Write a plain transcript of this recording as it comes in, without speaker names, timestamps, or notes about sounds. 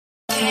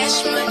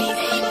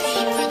LiveLoveLipp,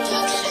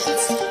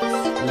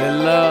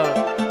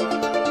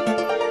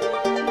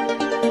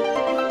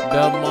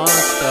 the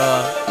Monsta,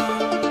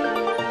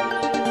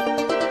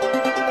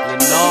 you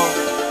know.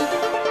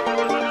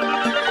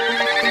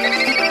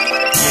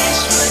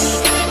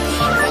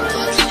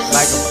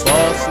 Like a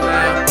boss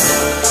now,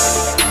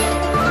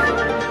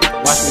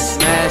 watch me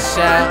smash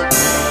out.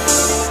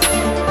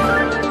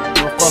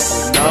 Don't fuck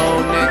with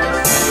no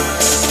niggas.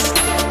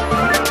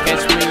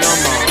 Catch me on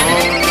my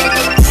own,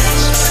 nigga.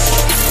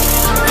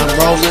 I'm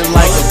rolling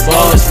like a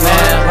boss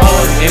now.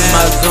 In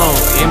my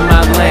zone, in my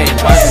lane,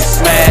 watch me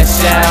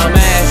smash out.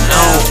 I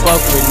don't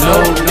fuck with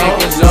no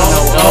niggas, no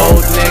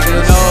old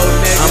niggas.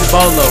 I'm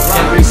bolo,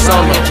 every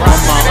solo, on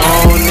my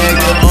own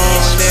nigga.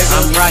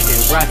 I'm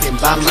rockin'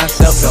 by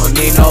myself, don't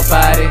need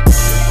nobody.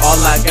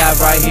 All I got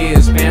right here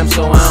is fam,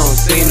 so I don't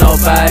see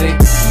nobody.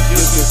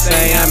 You can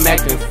say I'm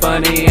acting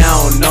funny, I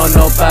don't know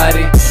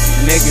nobody.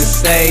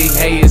 Niggas say,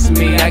 hey, it's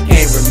me, I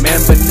can't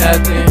remember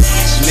nothing.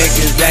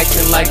 Niggas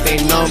acting like they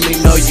know me,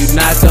 no, you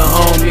not the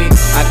homie.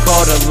 I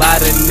called a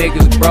lot of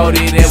niggas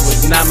Brody, that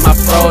was not my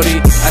Brody.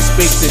 I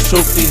speak the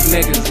truth, these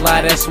niggas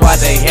lie, that's why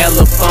they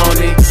hella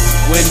phony.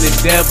 When the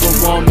devil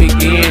want me,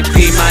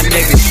 guarantee my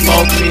niggas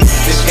smoke me.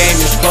 This game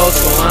is close,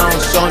 so I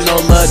don't show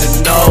no love to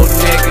no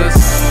niggas.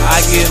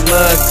 I give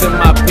love to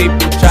my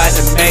people, try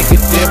to make a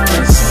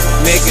difference.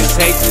 Niggas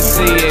hate to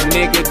see a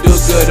nigga do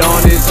good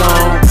on his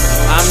own.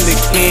 I'm the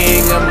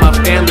king of my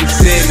family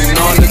sitting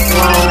on the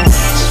throne.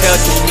 Tell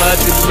them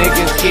other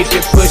niggas keep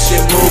it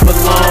pushing, move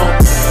along.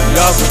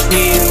 Y'all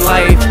repeating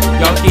life,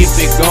 y'all keep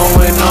it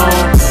going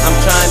on. I'm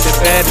trying to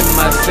better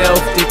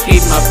myself to keep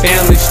my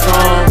family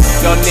strong.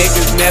 Y'all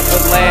niggas never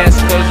last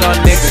cause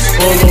y'all niggas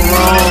full of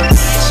wrong.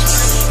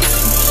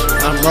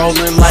 I'm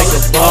rolling like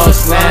a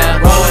boss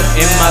now.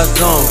 In my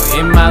zone,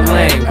 in my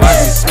lane, watch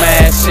me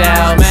smash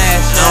out.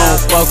 I don't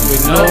fuck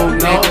with no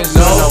niggas,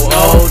 no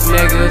old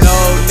niggas.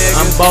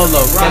 I'm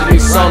bolo, every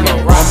solo,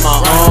 on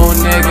my own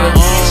nigga.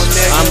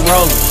 I'm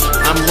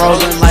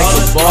rolling like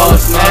a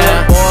boss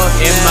now.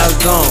 In my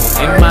zone,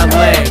 in my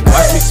lane,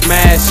 watch me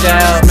smash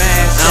out.